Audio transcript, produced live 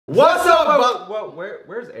What's up, well,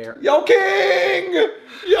 where's Aaron? Yo, King!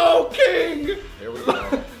 Yo, King! There we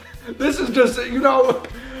go. This is just, you know,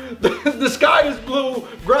 the sky is blue,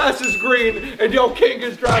 grass is green, and Yo King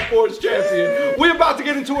is Draft Wars champion. We're about to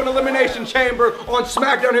get into an Elimination Chamber on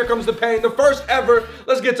SmackDown. Here comes the pain, the first ever.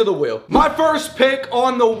 Let's get to the wheel. My first pick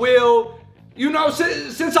on the wheel, you know,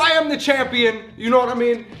 since I am the champion, you know what I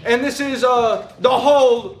mean? And this is the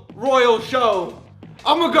whole royal show.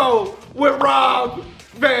 I'm gonna go with Rob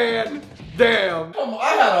Van Dam. Come on, I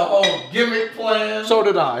had a whole gimmick plan. So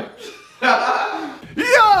did I.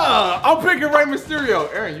 Yeah, I'm picking Rey Mysterio.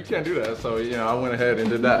 Aaron, you can't do that, so you know I went ahead and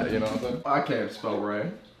did that. You know what I'm saying? I can't spell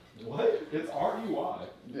Rey. What? It's R-U-I.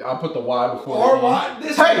 I put the Y before. R-Y.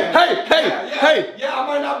 This hey. Yeah, I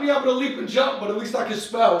might not be able to leap and jump, but at least I can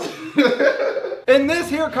spell. In this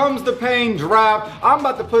Here Comes the Pain draft, I'm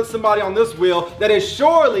about to put somebody on this wheel that is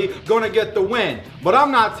surely gonna get the win. But I'm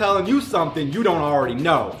not telling you something you don't already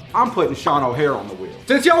know. I'm putting Sean O'Hare on the wheel.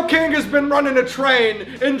 Since Yo King has been running a train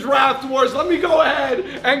in Draft Wars, let me go ahead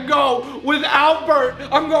and go with Albert.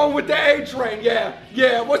 I'm going with the A train. Yeah.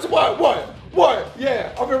 What?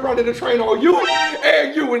 Yeah, I've been running the train on you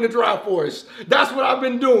and you in the Draft Force. That's what I've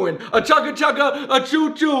been doing. A chugga, a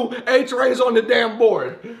choo-choo, A-train's on the damn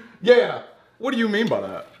board. Yeah. What do you mean by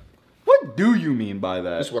that? What do you mean by that?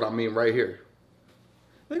 That's what I mean right here.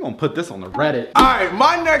 They're gonna put this on the Reddit. All right,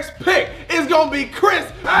 my next pick is gonna be Chris.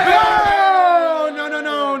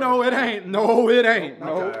 No, it ain't. No, it ain't.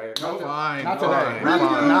 Fine.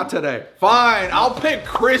 Not today. Fine, I'll pick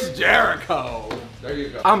Chris Jericho. There you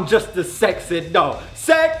go. I'm just a sexy dog.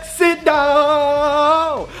 Sexy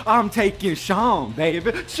dog. I'm taking Shawn,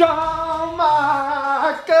 baby. Shawn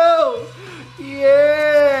Michaels.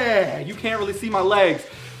 Yeah. You can't really see my legs,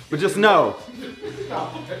 but just know.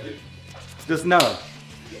 Just know.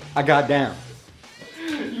 I got down.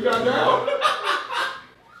 You got down?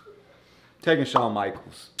 Taking Shawn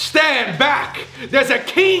Michaels. Stand back! There's a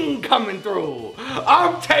king coming through!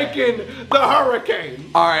 I'm taking the Hurricane!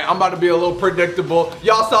 Alright, I'm about to be a little predictable.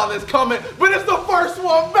 Y'all saw this coming, but it's the first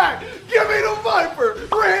one back! Give me the Viper!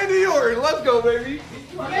 Randy Orton! Let's go, baby!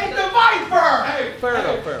 Take the Viper! Hey, fair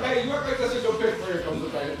enough. Hey, you act like that's a good pick for Here Comes the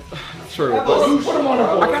Pain. True. Put him on the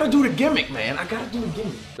board. I gotta do the gimmick, man. I gotta do the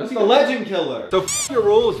gimmick. That's the legend killer. So f your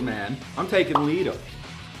rules, man. I'm taking Lita.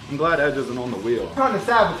 I'm glad Edge isn't on the wheel. I'm trying to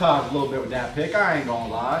sabotage a little bit with that pick, I ain't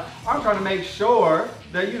gonna lie. I'm trying to make sure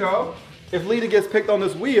that, you know, if Lita gets picked on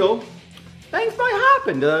this wheel, things might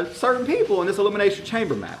happen to certain people in this Elimination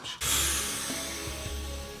Chamber match.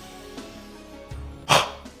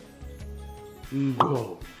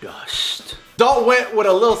 Goldust. Don't went with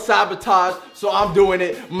a little sabotage, so I'm doing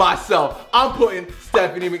it myself. I'm putting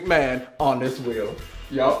Stephanie McMahon on this wheel.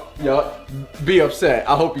 Yup. Be upset.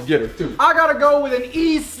 I hope you get her too. I gotta go with an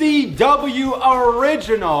ECW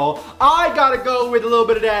original. I gotta go with a little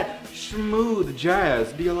bit of that smooth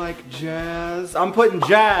jazz. Do you like jazz? I'm putting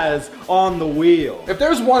Jazz on the wheel. If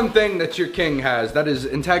there's one thing that your king has, that is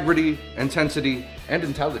integrity, intensity, and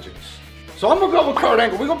intelligence. So I'm gonna go with Kurt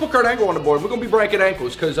Angle. We're gonna put Kurt Angle on the board. We're gonna be breaking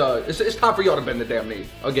ankles because it's time for y'all to bend the damn knee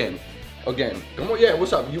again. Come on, yeah,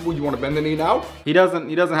 what's up? You want to bend the knee now? He doesn't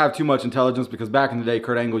have too much intelligence because back in the day,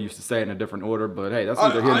 Kurt Angle used to say it in a different order, but hey, that's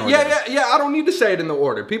neither here nor there. Yeah, I don't need to say it in the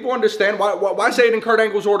order. People understand why say it in Kurt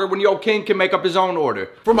Angle's order when Yo King can make up his own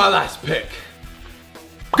order. For my last pick.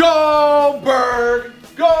 Goldberg!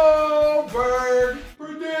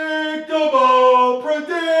 Predictable!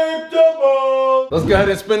 Let's go ahead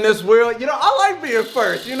and spin this wheel. You know, I like being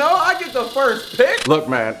first, you know? I get the first pick. Look,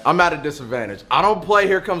 man, I'm at a disadvantage. I don't play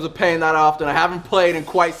Here Comes the Pain that often. I haven't played in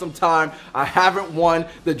quite some time. I haven't won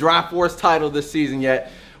the Draft Wars title this season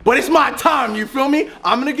yet. But it's my time, you feel me?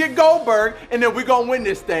 I'm gonna get Goldberg, and then we're gonna win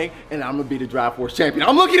this thing, and I'm gonna be the Draft Wars champion.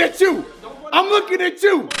 I'm looking at you! I'm looking at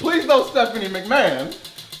you! Please no Stephanie McMahon.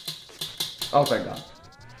 Oh, thank God.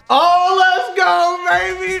 Oh, let's go,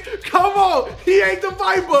 baby! Come on! He ain't the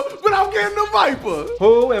Viper, but I'm getting the Viper!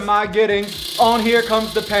 Who am I getting on Here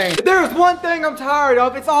Comes the Pain? There's one thing I'm tired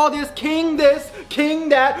of. It's all this, king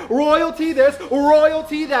that, royalty this,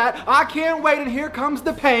 royalty that. I can't wait, and Here Comes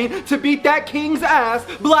the Pain to beat that king's ass,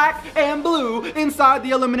 black and blue, inside the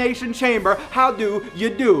Elimination Chamber. How do you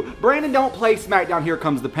do? Brandon don't play SmackDown Here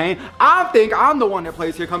Comes the Pain. I think I'm the one that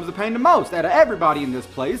plays Here Comes the Pain the most out of everybody in this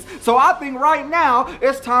place. So I think right now,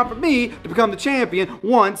 it's time for me to become the champion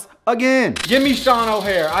once again. Give me Sean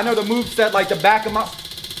O'Hare. I know the moveset like the back of my...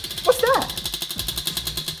 What's that?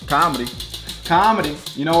 Comedy.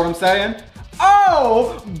 You know what I'm saying?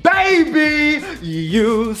 Oh, baby,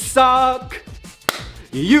 you suck.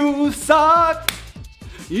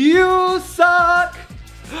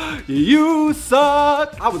 You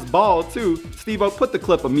suck. I was bald too. Steve-O, put the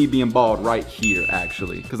clip of me being bald right here,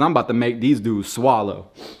 actually. Because I'm about to make these dudes swallow.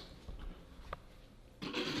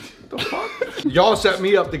 The fuck? Y'all set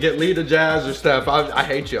me up to get Lita, Jazz, or Steph. I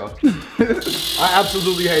hate y'all. I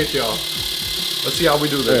absolutely hate y'all. Let's see how we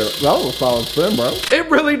do this. That was a solid spin, bro. It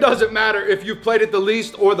really doesn't matter if you've played it the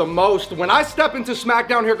least or the most. When I step into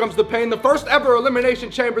SmackDown, Here Comes the Pain, the first ever Elimination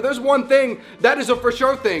Chamber, there's one thing that is a for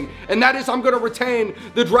sure thing, and that is I'm gonna retain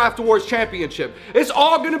the Draft Wars Championship. It's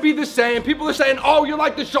all gonna be the same. People are saying, oh, you're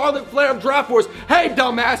like the Charlotte Flair of Draft Wars. Hey,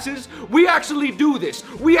 dumbasses, we actually do this.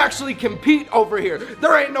 We actually compete over here.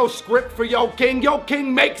 There ain't no script for Yo King. Yo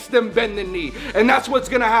King makes them bend the knee, and that's what's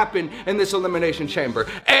gonna happen in this Elimination Chamber.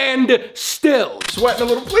 And still, sweating a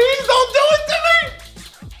little. Please don't do it to me!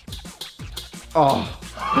 Oh.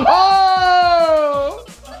 Oh!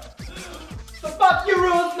 So fuck your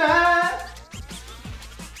rules, man.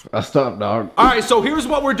 That's tough, dog. All right, so here's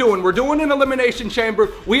what we're doing. We're doing an Elimination Chamber.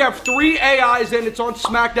 We have 3 AIs in. It's on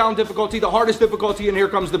SmackDown difficulty, the hardest difficulty, and Here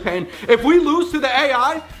Comes the Pain. If we lose to the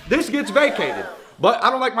AI, this gets vacated. But I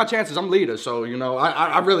don't like my chances. I'm Lita, so, you know,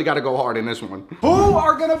 I really got to go hard in this one. Who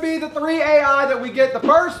are gonna be the 3 AI that we get? The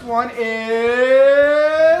first one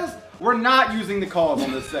is... We're not using the calls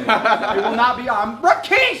on this thing. It will not be on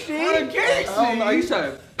Rikishi! Oh, no, he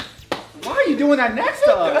said. Why are you doing that next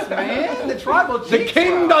to us, man? The tribal The cheeks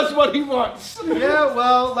king out. does what he wants. Yeah,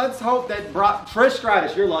 well, let's hope that Trish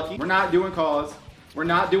Stratus, you're lucky. We're not doing calls. We're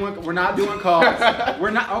not doing calls.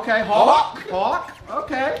 We're not, okay, Hawk,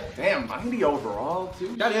 okay. Damn, 90 overall,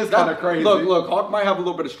 too. That is kind of crazy. Look, Hawk might have a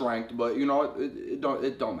little bit of strength, but you know, it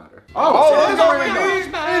don't matter. Oh, it it is is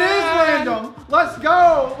random. random. It is random. Let's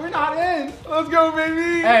go. We're not in. Let's go,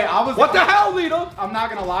 baby. Hey, I was. What the hell, Lita? I'm not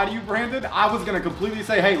gonna lie to you, Brandon. I was gonna completely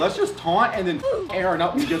say, hey, let's just taunt and then Aaron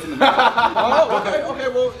up when he gets in the middle.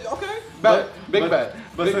 Oh, okay. Big bet.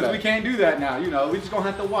 But since we can't do that now, you know, we just gonna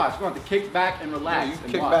have to watch. We're gonna have to kick back and relax. You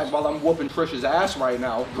and kick watch. back while I'm whooping Trish's ass right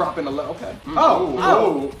now, dropping the okay.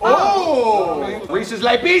 Oh. Reese's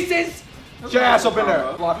like pieces. Get your ass up in there.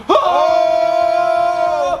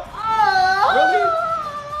 Oh! Really?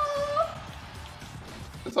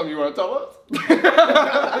 That's something you want to tell us?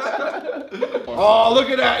 Oh, look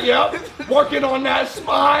at that, yep. Working on that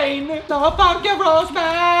spine. The fuck your rose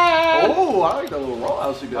man. Oh, I like that little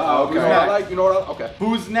rollout she got. Oh, okay. You know what? Okay.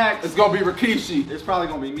 Who's next? It's gonna be Rikishi. It's probably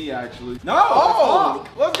gonna be me, actually. No. Oh,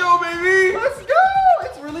 let's go, baby. Let's go.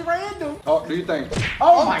 It's really random. Oh, do you think?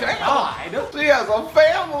 Oh my God. She has a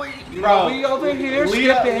family. Bro, we over here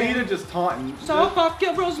Lita just taunting. So fuck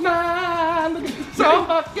your rose man. So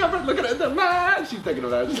fuck your rose. Look at the man. She's thinking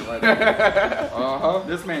of that shit right now.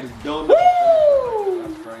 This man is building. Woo!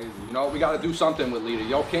 That's crazy. You know, we gotta do something with Lita.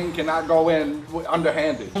 Yo King cannot go in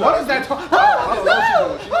underhanded. What is that? I don't know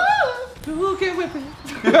what she's doing. You can whip it.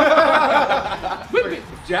 Whip it.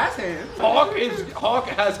 Jazz hands. Hawk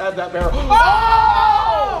has had that barrel.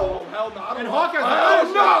 Oh! Hell no. And Hawk has.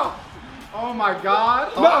 Oh no! Oh my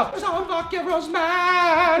God. No! So fuck your rose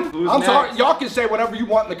man. I'm sorry. Y'all can say whatever you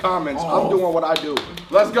want in the comments. I'm doing what I do.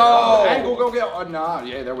 Let's go. Angle, go get. Nah,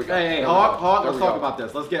 yeah, there we go. Hey, Hawk, let's talk about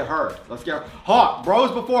this. Let's get her. Hawk,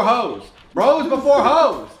 bros before hoes. Bros before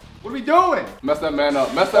hoes. What are we doing? Mess that man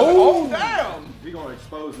up. Mess that man up. Oh, damn. We gonna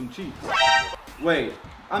expose them cheeks. Wait,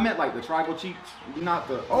 I meant like the tribal cheeks, not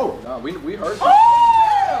the. Oh, no, we heard.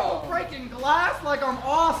 Oh, breaking glass like I'm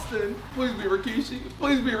Austin. Please be Rikishi.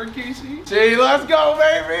 Please be Rikishi. Gee, let's go,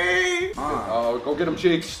 baby. Oh, go get them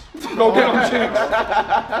cheeks. Go get them cheeks.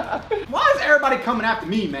 Why is everybody coming after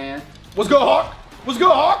me, man? Let's go, Hawk. Let's go,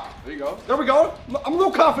 Hawk. There you go. There we go. I'm a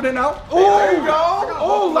little confident now. Oh, there you go.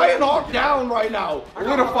 Oh, laying Hawk down right now. A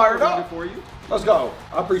little fired up. For you. Let's go.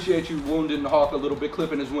 I appreciate you wounding Hawk a little bit,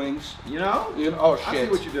 clipping his wings. You know? Oh, shit. I see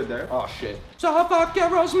what you did there. Oh, shit. So fuck your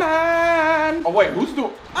rose man. Oh, wait. Who's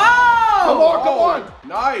doing? Oh! Come on.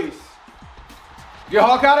 Nice. Get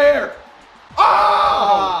Hawk out of here.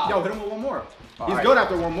 Oh! Yo, hit him with one more. He's right. good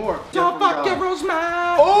after one more. So fuck your rose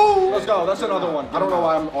man. Oh! Let's go. That's another one. I don't know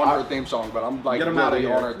why I'm on her theme song, but I'm like Get him out of really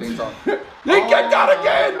here. on her theme song. He kicked out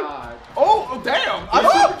again. Oh, damn. I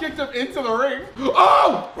super kicked him into the ring.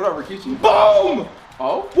 Oh! Whatever, Kishi. Boom!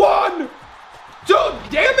 Oh. 1, 2.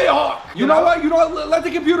 Damn it, Hawk. You know what? Let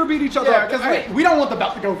the computer beat each other Yeah, up. because Hey, we don't want the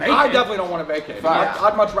belt to go vacant. I definitely don't want to vacate.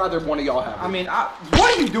 I'd much rather one of y'all have it. I mean,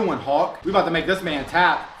 what are you doing, Hawk? We about to make this man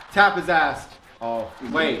tap his ass. Oh,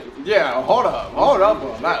 wait. Yeah, hold up on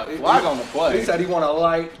that. Flag on the play. He said he want a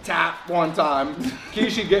light tap one time.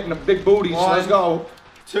 Kishi getting the big booties. So let's go.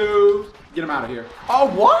 2. Get him out of here. Oh,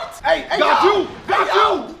 what? Hey, got you. Got you.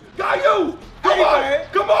 Come on.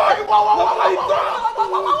 Come on. Hey, whoa.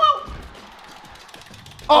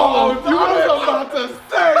 Oh, you was about to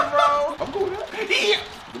say, bro. I'm cool with that.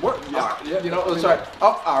 Yeah, you know, let's try.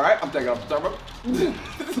 Oh, all right. I'm taking off the turbo.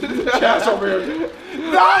 Cash over here.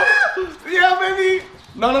 No. Yeah, baby.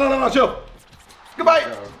 No. Chill. Goodbye.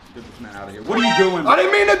 Get this man out of here. What are you doing? I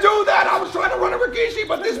didn't mean to do that. I was trying to run a Rikishi,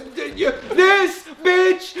 but this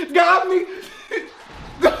bitch got me.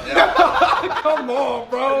 Come on,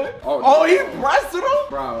 bro. Oh, he pressed him?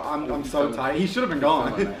 Bro, I'm so tight. He should have been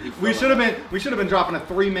gone. We should have been dropping a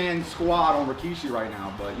 3-man squad on Rikishi right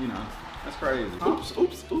now, but you know, that's crazy. Oops.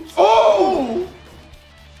 Oh!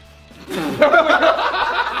 What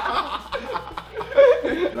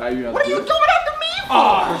are you doing after me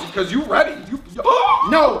for? Because you ready.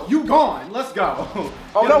 No, you gone. Let's go.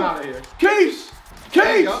 Oh, Get no. him out of here. Case!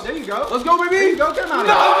 There you go. Let's go, baby. There you go. Get him out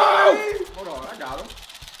of here. Hold on, I got him.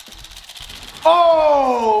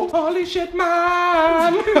 Oh! Holy shit,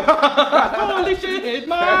 man! Holy shit,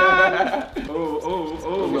 man!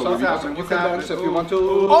 Oh, what's happening? What's happening? If you want to.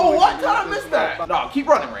 Oh, what? How did I miss that? No, keep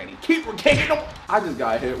running, Randy. Keep kicking them. I just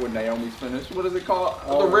got hit with Naomi's finish. What is it called?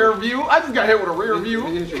 The rear view. I just got hit with a rear view.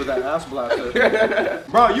 He hit you with that ass blaster.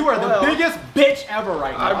 Bro, you are the biggest bitch ever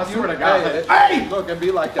right now. I swear to God. Hey! Look, it'd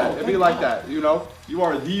be like that. It'd be like that, you know? You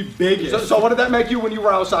are the biggest. So what did that make you when you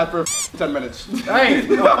were outside for 10 minutes? Hey,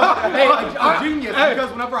 I'm genius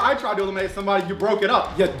because whenever I try to eliminate somebody, you broke it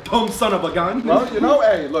up. You dumb son of a gun. Well, you know,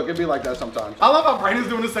 hey, look, it'd be like that sometimes. I love how Brandon's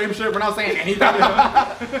doing the same shit. We're not saying anything.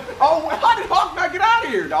 Oh, how did Hawk not get out of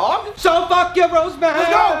here, dog? So fuck your rose man. Let's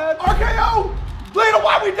go! RKO! Later,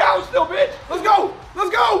 why we down still, bitch? Let's go!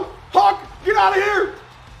 Hawk, get out of here!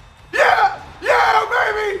 Yeah,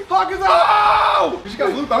 baby! Hawk is out! Oh! You just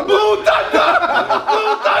got Blue Thunder? Blue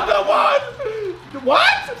Thunder won! What?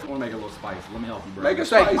 I want to make it a little spicy. Let me help you, bro. Make it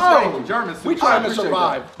spicy. Oh, German. We trying to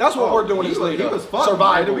survive. That's what we're doing He this league. was fucked.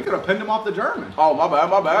 Survival. We could have pinned him off the German. Oh, my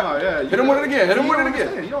bad. Oh, yeah. Hit him with it again. You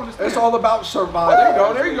don't understand. It's all about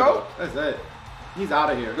survival. There you go. That's it. He's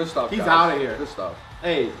out of here. Good stuff, He's guys. out of here. Good stuff.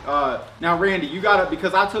 Hey, now Randy, you gotta,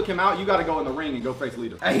 because I took him out, you gotta go in the ring and go face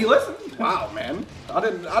leader. Hey, listen. Wow, man. I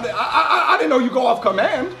didn't know you go off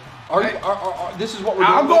command. This is what we're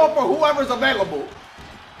doing. I'm going for whoever's available.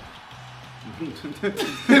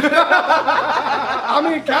 I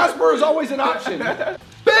mean, Casper is always an option.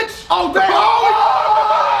 Bitch! Oh, damn!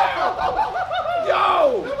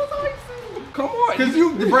 Yo! Come on.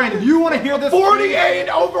 Because Brandon, you want to hear this? 48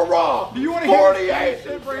 overall. Do you want to hear 48.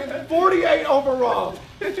 Shit, Brandon? 48 overall.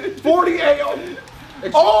 48.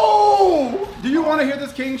 Oh! Do you want to hear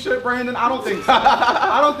this king shit, Brandon? I don't think so.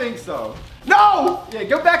 I don't think so. No! Yeah,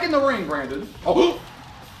 go back in the ring, Brandon. Oh.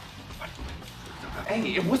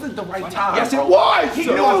 Hey, it wasn't the right time. Yes, bro. it was. He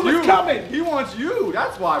knew it was coming. He wants you.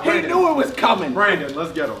 That's why, He Brandon. knew it was coming. Brandon,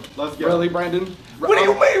 let's get him. Let's get Really, him. Brandon? What do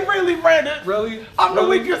you mean, really, Brandon? Really? I'm the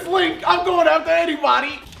weakest link. I'm going after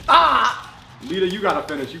anybody. Ah! Lita, you gotta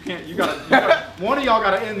finish. You can't. You gotta. One of y'all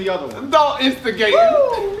gotta end the other one. Don't instigate.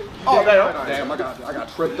 Oh, Damn, I got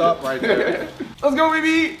tripped up right there. Let's go,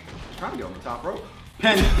 baby. Trying to get on the top rope.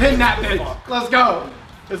 Pin that bitch. Let's go.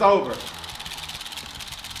 It's over.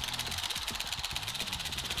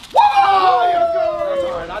 Whoa!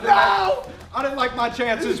 That's all right. I didn't like my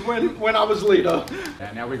chances when I was leader.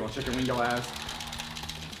 Yeah, now we're gonna chicken wing your ass.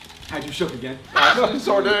 How'd you shook again? I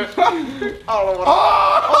sort of. I don't know what.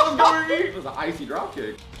 Oh, let's go, baby. It was an icy drop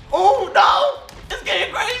kick. Oh no! It's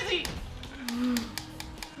getting crazy.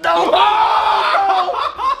 No! Oh!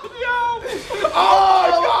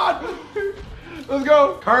 Oh God! Let's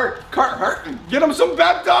go. Kurt hurting. Get him some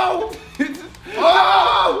Pepto.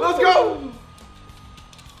 Oh! Let's go.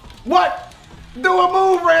 What? Do a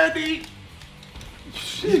move, Randy.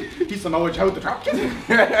 He Samoa Joe the drop kick.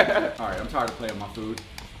 Alright, I'm tired of playing with my food.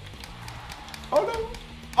 Oh no.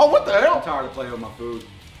 Oh, what the I'm hell? tired of playing with my food.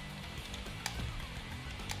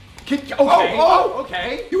 Okay.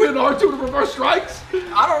 Okay. You hit an R2 to reverse strikes?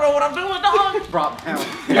 I don't know what I'm doing, dog. Drop down.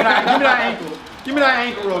 Give me that ankle. Give me that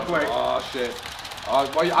ankle real quick. Oh shit. Well,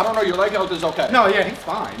 I don't know. Your leg health is okay. No, yeah, he's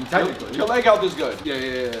fine. Technically. Your leg health is good. Yeah.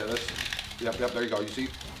 Yep. There you go. You see?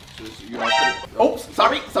 You know, Oops.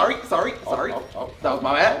 Sorry. That was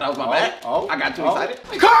my bad. I got too excited.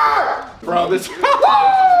 Car! Bro, this.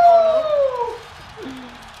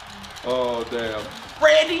 Oh damn.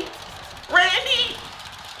 Randy.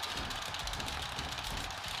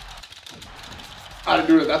 I didn't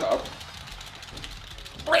do that.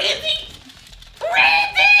 Randy.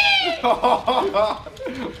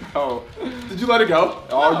 Oh, did you let it go?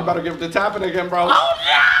 Oh, you better give it the tapping again, bro. Oh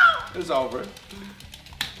no! It's over.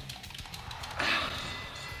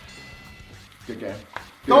 Good game.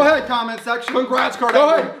 Go ahead, comment section. Congrats, Kurt Go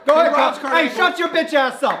Angle. ahead. Go ahead, Congrats, Kurt. Kurt Hey, Angle. shut your bitch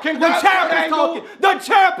ass up. Congrats, the champ Kurt is Angle. talking. The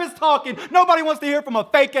champ is talking. Nobody wants to hear from a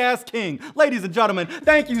fake ass king. Ladies and gentlemen,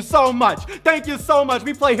 thank you so much. Thank you so much.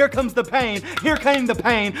 We play Here Comes the Pain. Here came the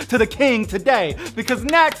pain to the king today. Because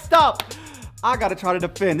next up, I gotta try to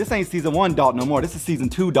defend. This ain't season 1 dog no more. This is season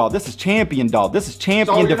 2 dog. This is champion dog. This is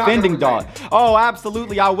champion defending dog. Oh,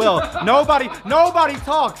 absolutely I will. Nobody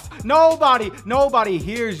talks. Nobody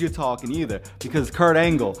hears you talking either because Kurt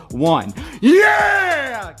Angle won.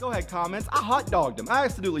 Yeah! Go ahead, comments. I hot dogged him. I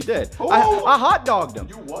absolutely did. I hot dogged him.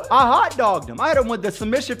 You what? I hot dogged him. I had him with the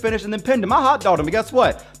submission finish and then pinned him. I hot dogged him. And guess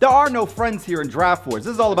what? There are no friends here in Draft Wars.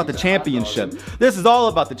 This is all about the championship. This is all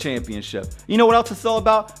about the championship. You know what else it's all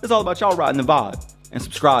about? It's all about y'all riding the vibe and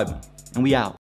subscribing. And we out.